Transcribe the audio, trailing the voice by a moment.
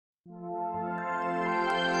Well,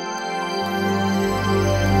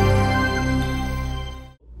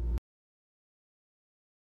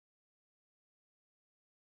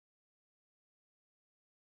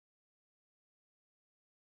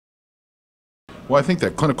 I think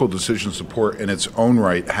that clinical decision support in its own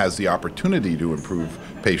right has the opportunity to improve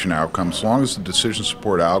patient outcomes as long as the decision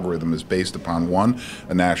support algorithm is based upon, one,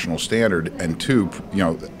 a national standard, and two,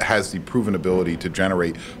 has the proven ability to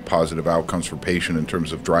generate positive outcomes for patient in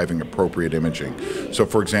terms of driving appropriate imaging. So,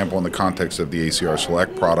 for example, in the context of the ACR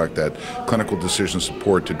Select product, that clinical decision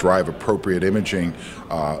support to drive appropriate imaging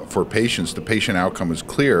for patients, the patient outcome is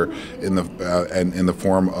clear in the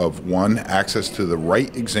form of, one, access to the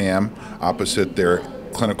right exam opposite their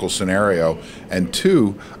clinical scenario, and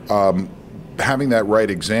two, having that right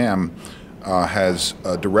exam has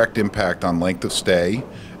a direct impact on length of stay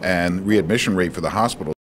and readmission rate for the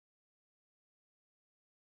hospital.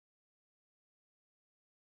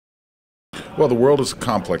 Well, the world is a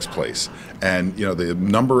complex place, and the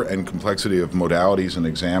number and complexity of modalities and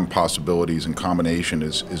exam possibilities and combination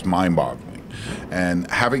is mind-boggling.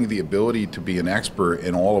 And having the ability to be an expert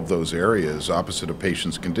in all of those areas opposite a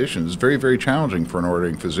patient's condition is very, very challenging for an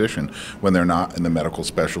ordering physician when they're not in the medical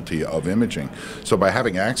specialty of imaging. So by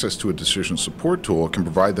having access to a decision support tool, it can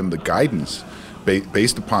provide them the guidance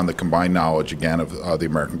based upon the combined knowledge, again, of the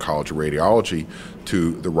American College of Radiology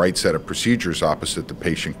to the right set of procedures opposite the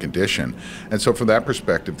patient condition. And so from that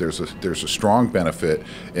perspective, there's a strong benefit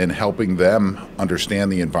in helping them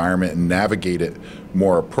understand the environment and navigate it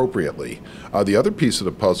more appropriately. The other piece of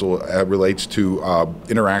the puzzle relates to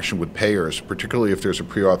interaction with payers, particularly if there's a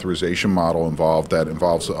pre-authorization model involved that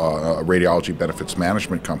involves a radiology benefits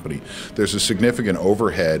management company. There's a significant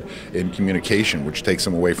overhead in communication, which takes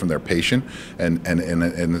them away from their patient and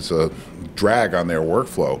it's a drag on their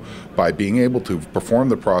workflow. By being able to perform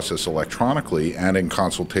the process electronically and in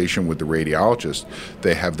consultation with the radiologist,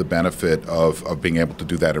 they have the benefit of being able to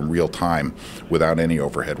do that in real time without any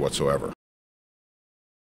overhead whatsoever.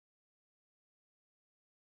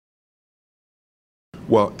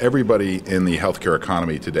 Well, everybody in the healthcare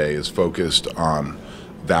economy today is focused on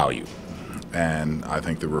value. And I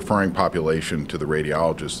think the referring population to the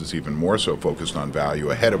radiologist is even more so focused on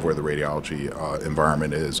value ahead of where the radiology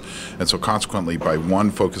environment is. And so consequently, by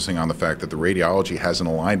one, focusing on the fact that the radiology has an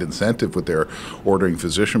aligned incentive with their ordering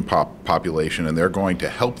physician population, and they're going to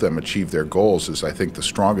help them achieve their goals, is, I think, the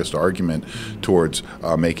strongest argument towards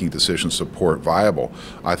making decision support viable.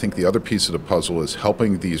 I think the other piece of the puzzle is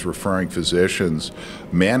helping these referring physicians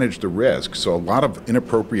manage the risk. So a lot of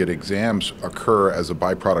inappropriate exams occur as a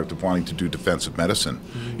byproduct of wanting to do defensive medicine.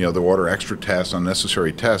 They order extra tests,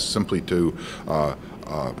 unnecessary tests, simply to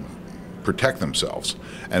protect themselves.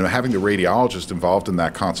 And having the radiologist involved in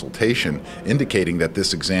that consultation, indicating that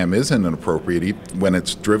this exam isn't inappropriate, when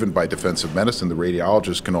it's driven by defensive medicine, the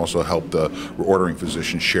radiologist can also help the ordering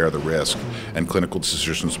physician share the risk. And clinical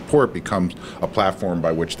decision support becomes a platform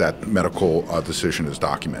by which that medical decision is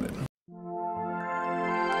documented.